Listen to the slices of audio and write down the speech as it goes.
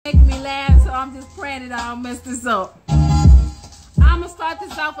I'm just praying it I don't mess this up. I'ma start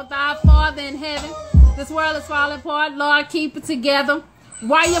this off with our Father in heaven. This world is falling apart, Lord, keep it together.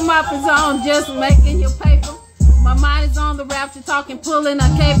 While your mouth is on, just making your paper. My mind is on the rapture, talking, pulling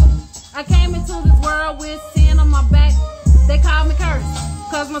a cable. I came into this world with sin on my back. They call me cursed,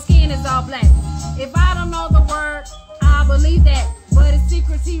 cause my skin is all black. If I don't know the word, I believe that. But it's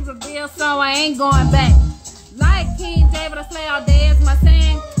secrets he revealed, so I ain't going back. Like King David, I slay all day as my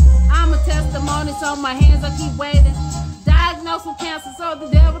saying. I'm a testimony, so my hands I keep waving. Diagnosed with cancer, so the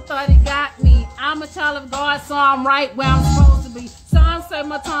devil thought he got me. I'm a child of God, so I'm right where I'm supposed to be. Some say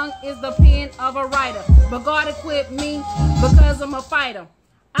my tongue is the pen of a writer, but God equipped me because I'm a fighter.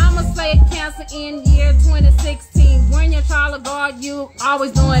 I'ma slay cancer in year 2016. When you're a child of God, you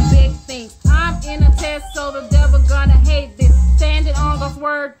always doing big things. I'm in a test, so the devil gonna hate this. Standing on God's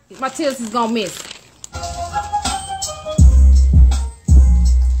word, my tears is gonna miss.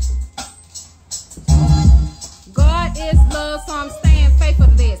 God is love, so I'm staying faithful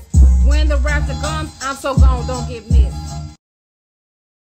to this. When the rapture comes, I'm so gone, don't get missed.